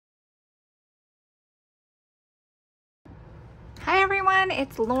everyone,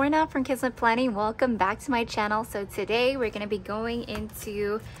 it's Lorna from Kismetplanning. Welcome back to my channel. So today we're going to be going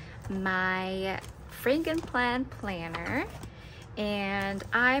into my Frankenplan planner, and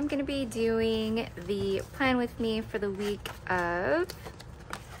I'm going to be doing the plan with me for the week of,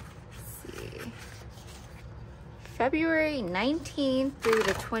 let's see, February 19th through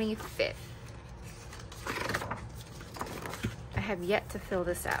the 25th. I have yet to fill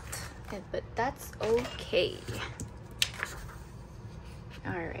this out, but that's okay.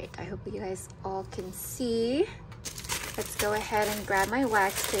 All right, I hope you guys all can see. Let's go ahead and grab my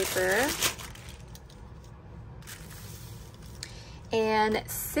wax paper. And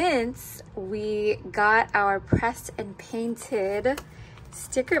since we got our pressed and painted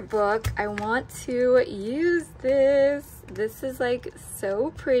sticker book, I want to use this. This is like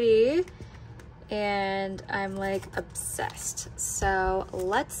so pretty and I'm like obsessed. So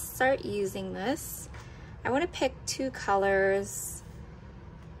let's start using this. I want to pick two colors.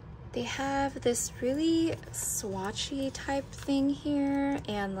 They have this really swatchy type thing here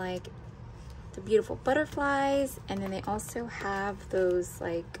and like the beautiful butterflies, and then they also have those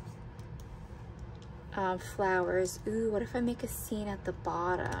like flowers. Ooh, what if I make a scene at the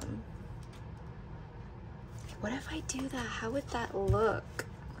bottom? What if I do that? How would that look?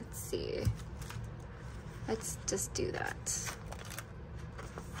 Let's see. Let's just do that.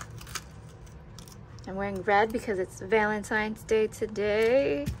 I'm wearing red because it's Valentine's Day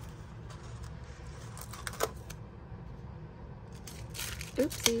today.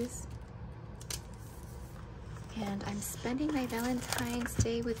 Oopsies. And I'm spending my Valentine's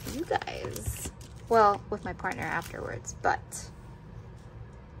Day with you guys. Well, with my partner afterwards, but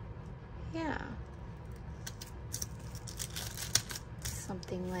yeah.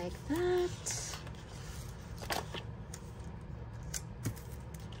 Something like that.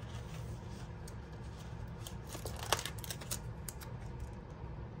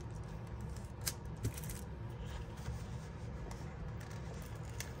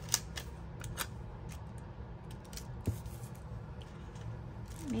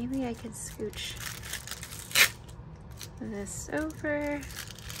 Maybe I could scooch this over.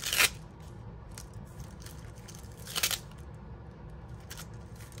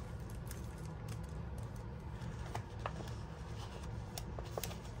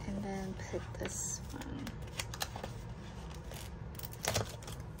 And then put this one.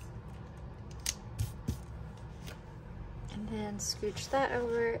 And then scooch that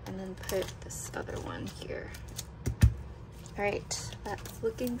over and then put this other one here. All right, that's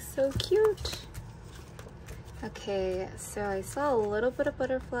looking so cute. Okay, so I saw a little bit of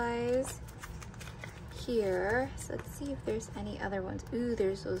butterflies here. So let's see if there's any other ones. Ooh,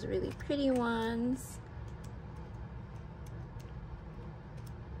 there's those really pretty ones.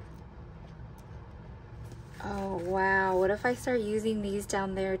 Oh, wow. What if I start using these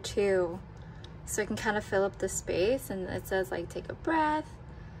down there too? So I can kind of fill up the space, and it says like, take a breath,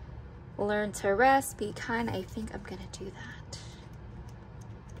 learn to rest, be kind. I think I'm gonna do that.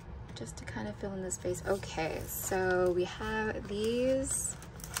 Just to kind of fill in the space. Okay, so we have these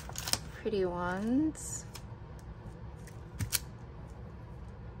pretty ones.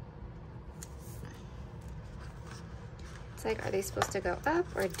 It's like, are they supposed to go up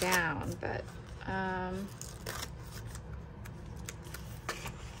or down? But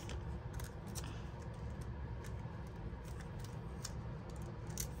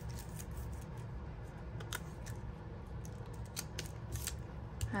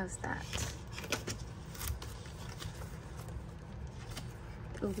how's that?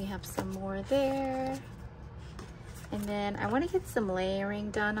 Ooh, we have some more there. And then I want to get some layering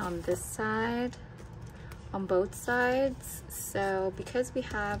done on this side, on both sides. So because we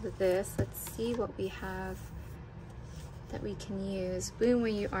have this, let's see what we have that we can use. Bloom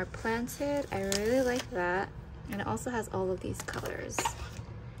When You Are Planted. I really like that. And it also has all of these colors.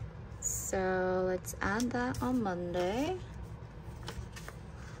 So let's add that on Monday.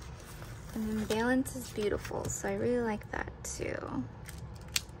 And then Balance is Beautiful, so I really like that too.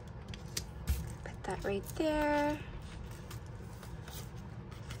 Put that right there.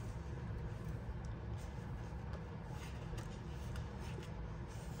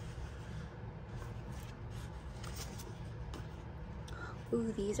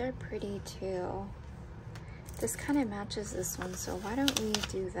 Ooh, these are pretty too. This kind of matches this one, so why don't we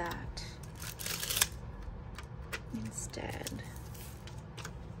do that instead?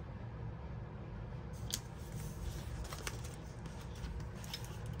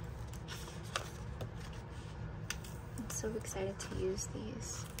 So excited to use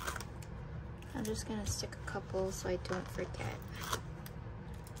these. I'm just gonna stick a couple so I don't forget.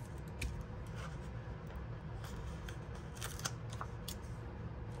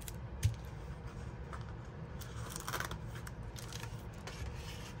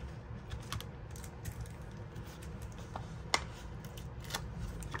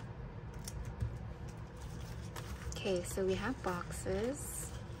 Okay, so we have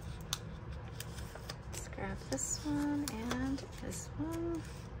boxes. Let's grab this one and this one.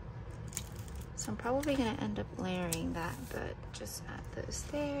 So I'm probably gonna end up layering that, but just add those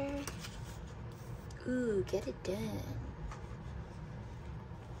there. Ooh, get it done.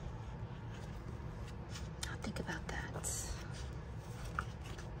 I'll think about that.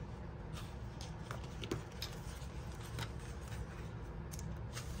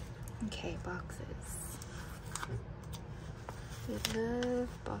 Okay, boxes. We love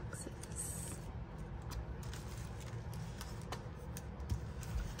boxes.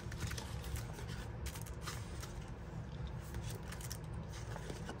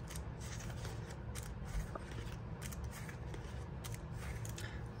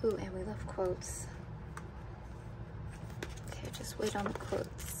 Ooh, and we love quotes. Okay, just wait on the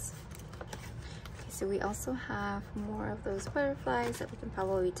quotes. Okay, so we also have more of those butterflies that we can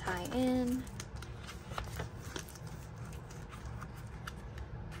probably tie in.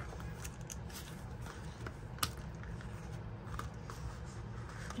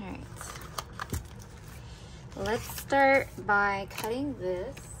 All right. Let's start by cutting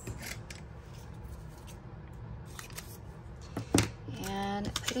this.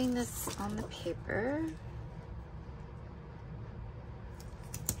 And putting this on the paper.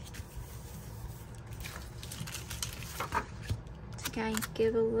 To kind of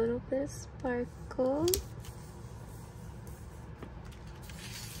give a little bit of sparkle.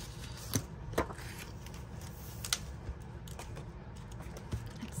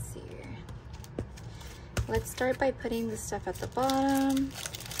 Let's see here. Let's start by putting the stuff at the bottom.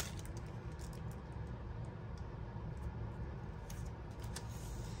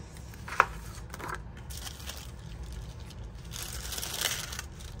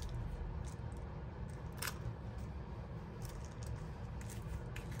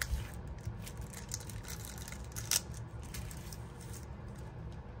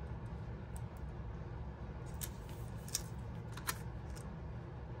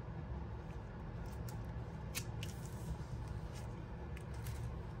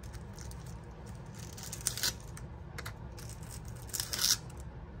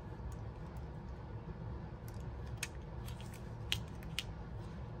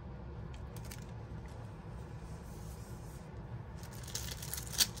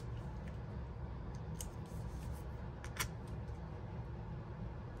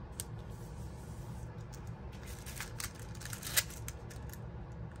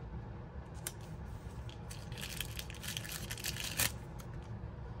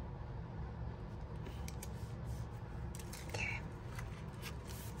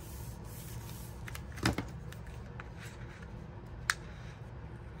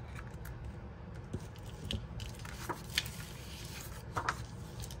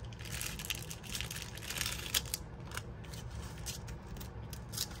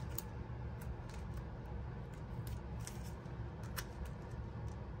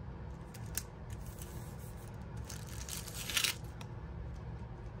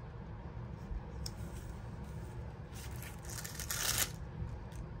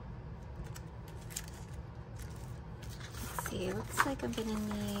 It looks like I'm gonna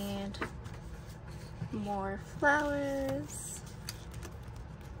need more flowers.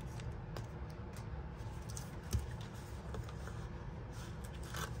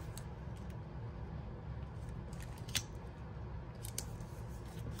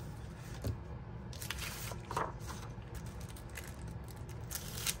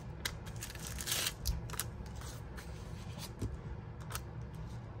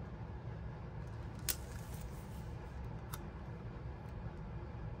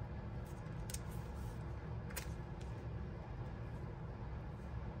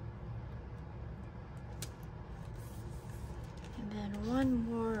 And one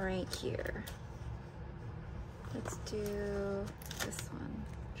more right here. Let's do this one,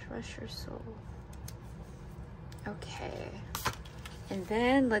 Trust Your Soul. Okay, and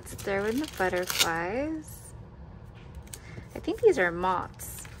then let's throw in the butterflies. I think these are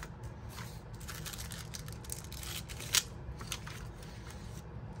moths.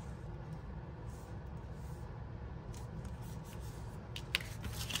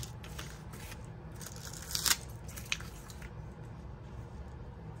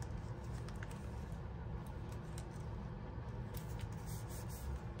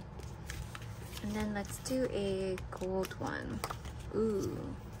 And then let's do a gold one. Ooh.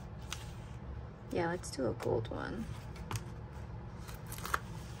 Yeah, let's do a gold one.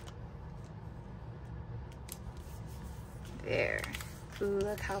 There. Ooh,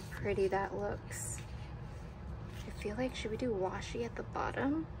 look how pretty that looks. I feel like, should we do washi at the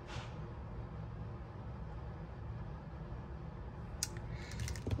bottom?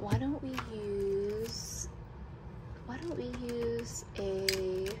 why don't we use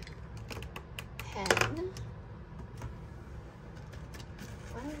a pen?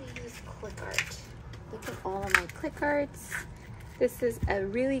 Why don't we use click art? Look at all of my click arts. This is a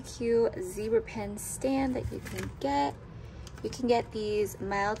really cute zebra pen stand that you can get. You can get these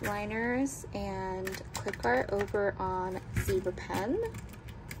mild liners and clip art over on Zebra Pen.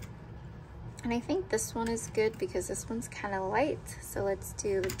 And I think this one is good because this one's kind of light. So let's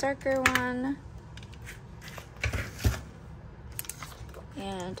do the darker one.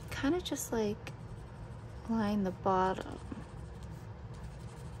 And kind of just like line the bottom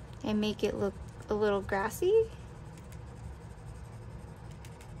and make it look a little grassy.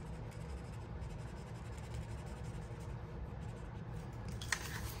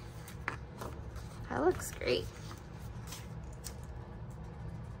 That looks great.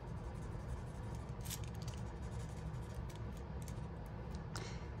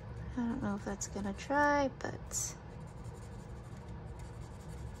 I don't know if that's gonna dry, but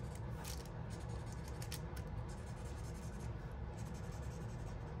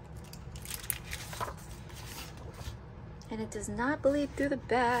and it does not bleed through the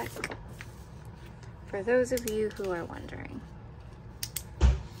back, for those of you who are wondering.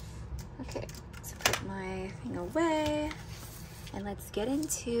 Okay, let's put my thing away and let's get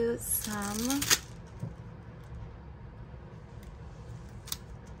into some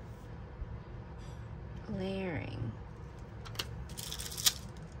layering.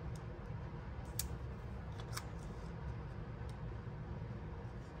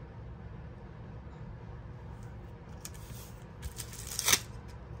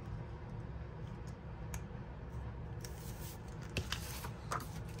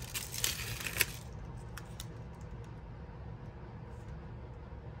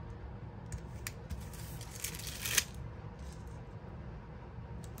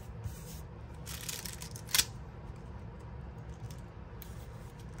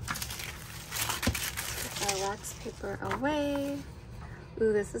 Wax paper away.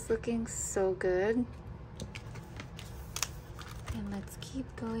 Ooh, this is looking so good. And let's keep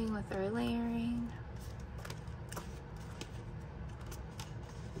going with our layering.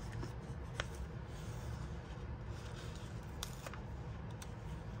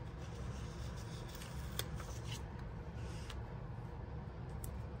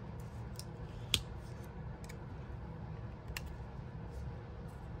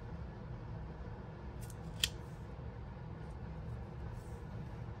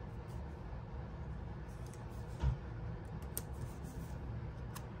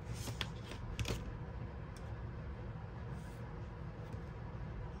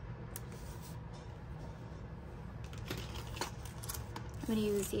 I'm gonna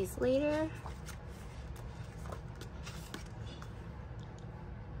use these later.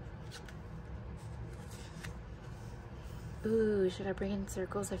 Ooh, should I bring in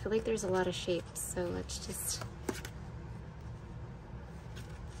circles? I feel like there's a lot of shapes, so let's just...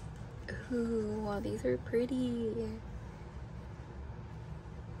 Ooh, wow, these are pretty.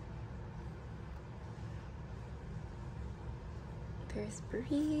 There's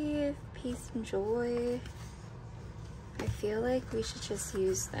breathe, peace, and joy. I feel like we should just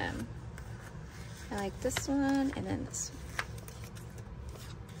use them. I like this one and then this one.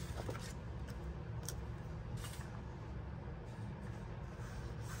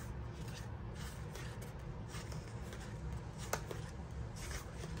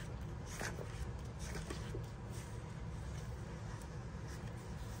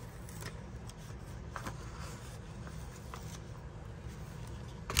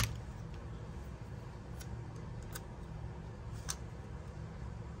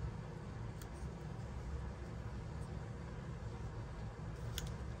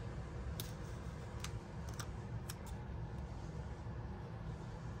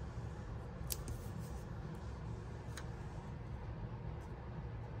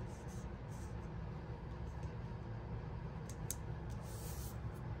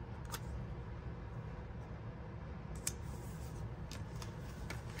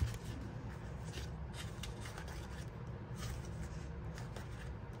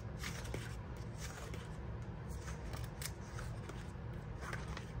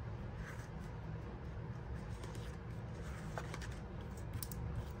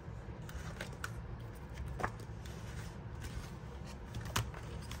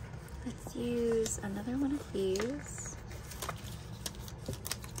 Let's use another one of these.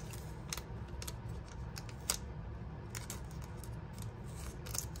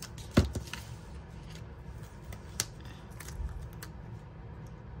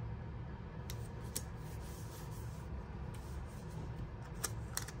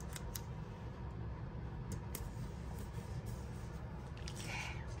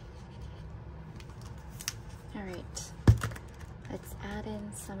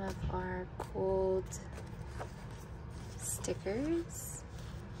 in some of our gold stickers.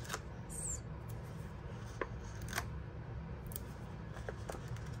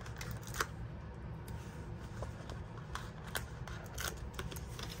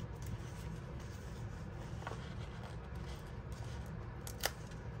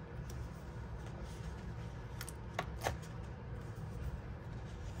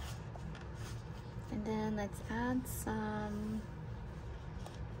 And then let's add some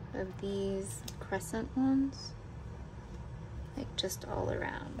of these crescent ones, like just all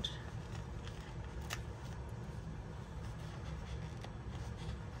around.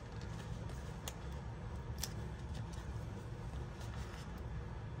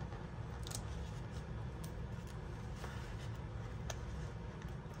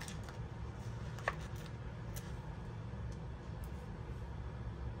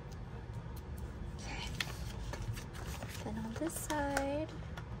 Then on this side,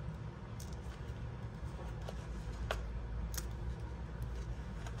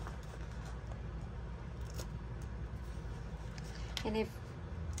 and if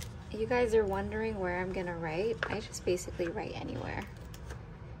you guys are wondering where I'm gonna write, I just basically write anywhere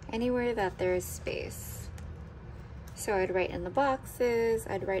that there's space. So I'd write in the boxes,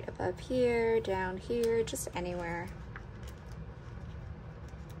 I'd write above here, down here, just anywhere.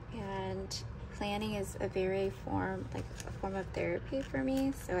 And planning is a form of therapy for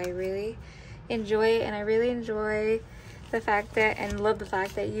me, so I really enjoy it, and I really enjoy the fact that, and love the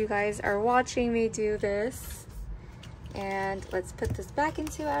fact that you guys are watching me do this. And let's put this back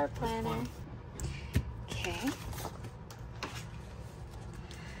into our planner. Okay.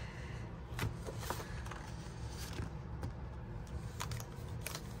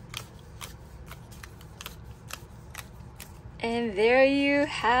 And there you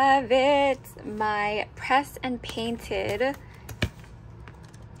have it, my pressed and painted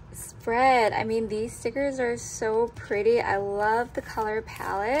spread. I mean, these stickers are so pretty. I love the color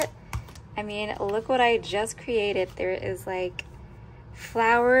palette. I mean, look what I just created. There is like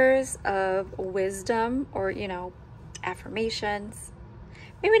flowers of wisdom, or, you know, affirmations.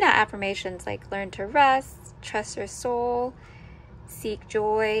 Maybe not affirmations, like learn to rest, trust your soul, seek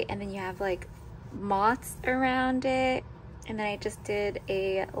joy, and then you have like moths around it. And then I just did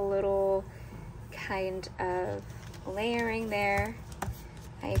a little kind of layering there.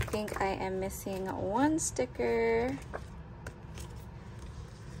 I think I am missing one sticker.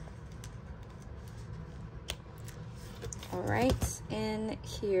 All right, in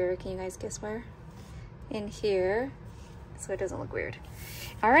here, can you guys guess where? In here, so it doesn't look weird.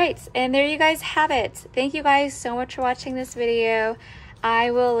 All right, and there you guys have it. Thank you guys so much for watching this video.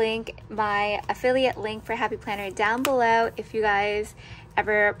 I will link my affiliate link for Happy Planner down below. If you guys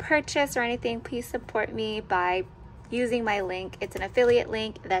ever purchase or anything, please support me by using my link. It's an affiliate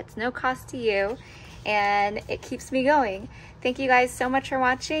link that's no cost to you, and it keeps me going. Thank you guys so much for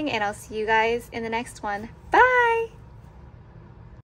watching, and I'll see you guys in the next one. Bye!